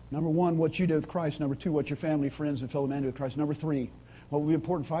 Number one, what you did with Christ. Number two, what your family, friends, and fellow man did with Christ. Number three, what will be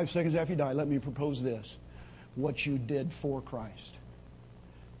important 5 seconds after you die. Let me propose this. What you did for Christ.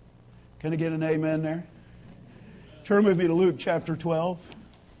 Can I get an amen there? Turn with me to Luke chapter 12.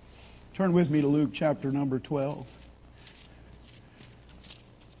 Turn with me to Luke chapter number 12.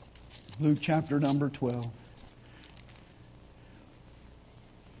 Luke chapter number 12.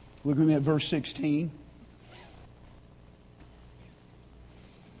 Look with me at verse 16.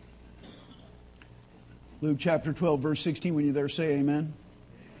 Luke chapter 12, verse 16. When you're there, say amen.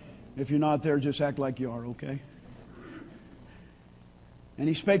 If you're not there, just act like you are, okay? And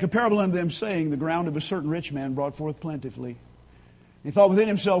he spake a parable unto them, saying, the ground of a certain rich man brought forth plentifully. He thought within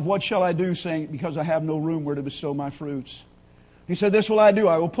himself, what shall I do, saying, because I have no room where to bestow my fruits. He said, this will I do.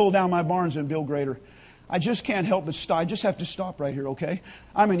 I will pull down my barns and build greater. I just can't help but stop. I just have to stop right here, okay?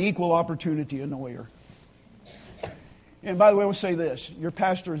 I'm an equal opportunity annoyer. And by the way, I will say this. Your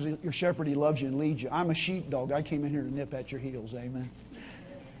pastor, your shepherd, he loves you and leads you. I'm a sheepdog. I came in here to nip at your heels, amen?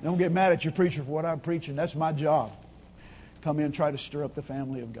 Don't get mad at your preacher for what I'm preaching. That's my job. Come in and try to stir up the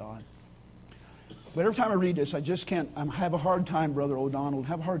family of God. But every time I read this, I just can't. I have a hard time, Brother O'Donnell,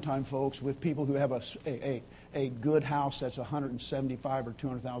 have a hard time, folks, with people who have a good house that's a $175,000 or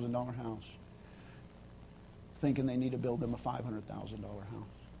 $200,000 house, thinking they need to build them a $500,000 house.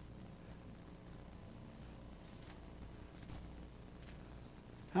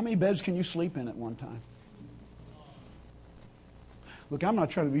 How many beds can you sleep in at one time? Look, I'm not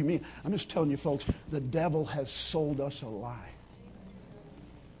trying to be mean. I'm just telling you, folks, the devil has sold us a lie.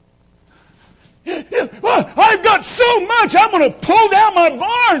 I've got so much, I'm going to pull down my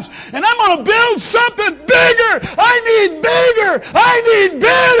barns and I'm going to build something bigger. I need bigger. I need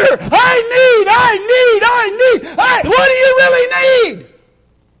better. What do you really need?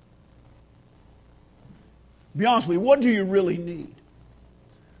 Be honest with me, what do you really need?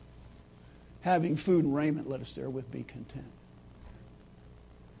 Having food and raiment, let us therewith be content.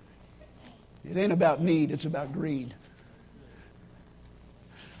 It ain't about need, it's about greed.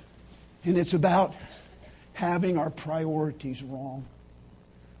 And it's about having our priorities wrong.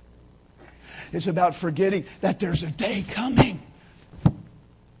 It's about forgetting that there's a day coming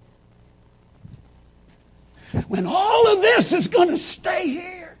when all of this is going to stay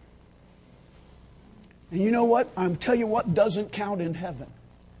here. And you know what? I'm telling you what doesn't count in heaven.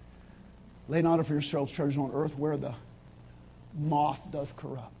 Lay not up for yourselves treasures on earth where the moth doth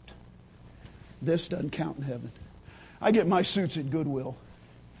corrupt. This doesn't count in heaven. I get my suits at Goodwill.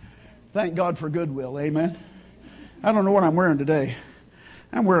 Thank God for Goodwill, amen. I don't know what I'm wearing today.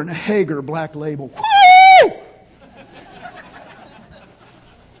 I'm wearing a Hager Black Label. Woo!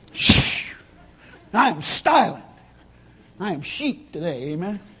 I am styling. I am chic today,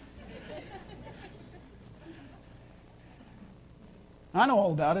 amen. I know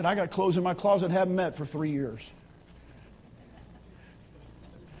all about it. I got clothes in my closet I haven't met for 3 years.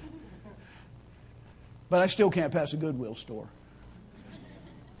 But I still can't pass a Goodwill store.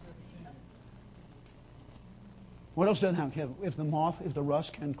 What else doesn't have? If the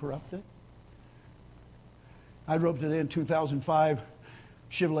rust can corrupt it? I drove today in 2005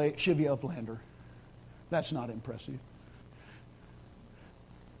 Chevy Uplander. That's not impressive.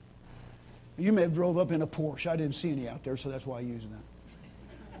 You may have drove up in a Porsche. I didn't see any out there, so that's why I use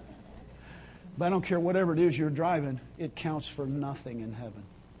that. But I don't care whatever it is you're driving, it counts for nothing in heaven.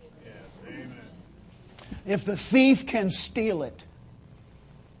 Yes, amen. If the thief can steal it,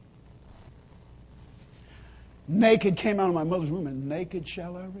 naked came out of my mother's womb, and naked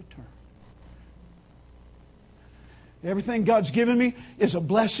shall I return. Everything God's given me is a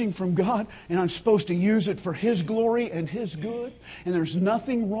blessing from God, and I'm supposed to use it for His glory and His good. And there's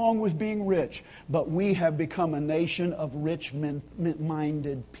nothing wrong with being rich, but we have become a nation of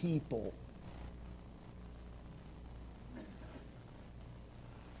rich-minded people.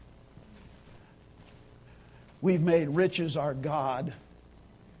 We've made riches our God.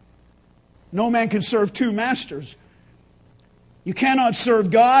 No man can serve two masters. You cannot serve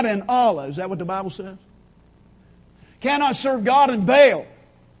God and Allah. Is that what the Bible says? Cannot serve God and Baal.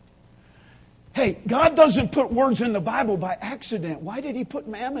 Hey, God doesn't put words in the Bible by accident. Why did He put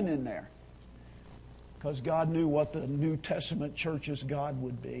mammon in there? Because God knew what the New Testament church's God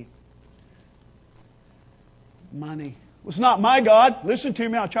would be. Money. Well, it's not my God. Listen to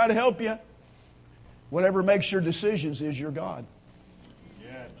me, I'll try to help you. Whatever makes your decisions is your God.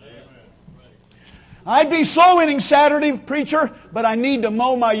 Yes, amen. I'd be soul winning Saturday, preacher, but I need to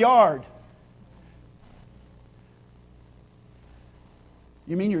mow my yard.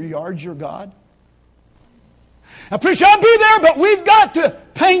 You mean your yard's your God? Now, preacher, I'll be there, but we've got to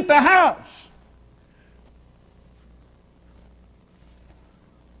paint the house.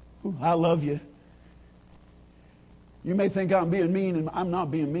 Ooh, I love you. You may think I'm being mean, and I'm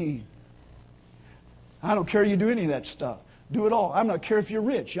not being mean. I don't care you do any of that stuff. Do it all. I don't care if you're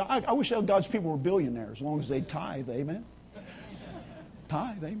rich. I wish all God's people were billionaires as long as they tithe. Amen.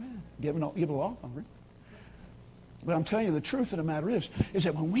 Tithe. Amen. Give it all. But I'm telling you, the truth of the matter is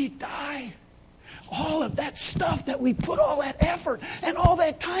that when we die, all of that stuff that we put all that effort and all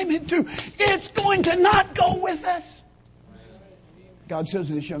that time into, it's going to not go with us. God says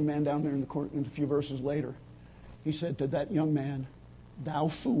to this young man down there in the court, in a few verses later, He said to that young man, "Thou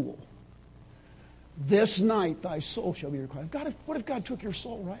fool, this night thy soul shall be required." God, what if God took your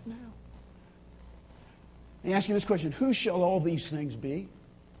soul right now? And He asked you this question: who shall all these things be?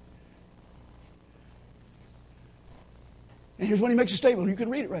 And here's when He makes a statement. You can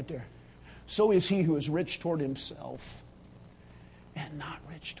read it right there. So is he who is rich toward himself and not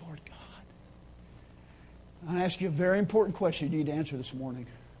rich toward God. I ask you a very important question you need to answer this morning.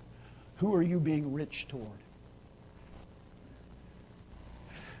 Who are you being rich toward?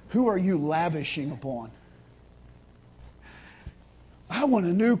 Who are you lavishing upon? I want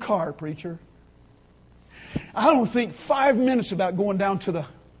a new car, preacher. I don't think 5 minutes about going down to the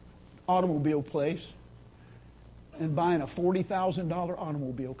automobile place and buying a $40,000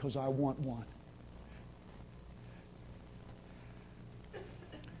 automobile because I want one.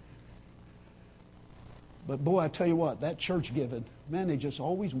 But boy, I tell you what, that church giving, man, they just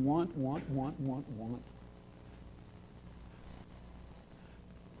always want. Who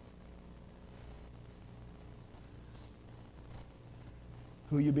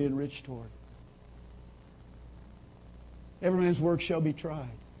are you being rich toward? Every man's work shall be tried.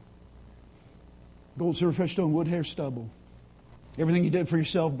 Gold, silver, precious stone, wood, hair, stubble. Everything you did for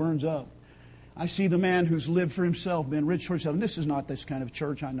yourself burns up. I see the man who's lived for himself, been rich for himself. And this is not this kind of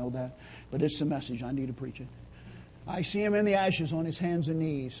church, I know that. But it's the message. I need to preach it. I see him in the ashes on his hands and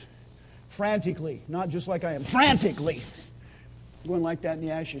knees. Frantically, not just like I am, frantically. Going like that in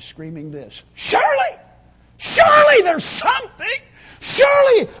the ashes, screaming this: "Surely! Surely there's something!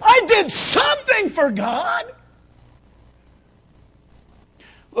 Surely I did something for God!"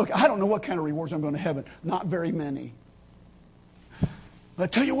 Look, I don't know what kind of rewards I'm going to heaven. Not very many. But I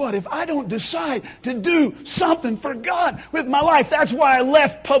tell you what, if I don't decide to do something for God with my life, that's why I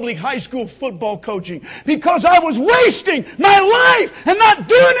left public high school football coaching. Because I was wasting my life and not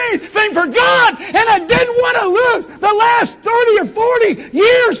doing anything for God. And I didn't want to lose the last 30 or 40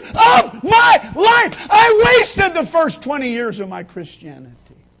 years of my life. I wasted the first 20 years of my Christianity.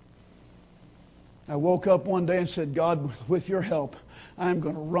 I woke up one day and said, "God, with your help, I'm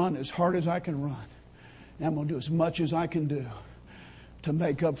going to run as hard as I can run. And I'm going to do as much as I can do to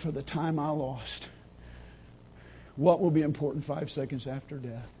make up for the time I lost." What will be important 5 seconds after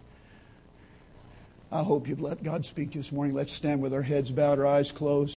death? I hope you've let God speak to you this morning. Let's stand with our heads bowed, our eyes closed.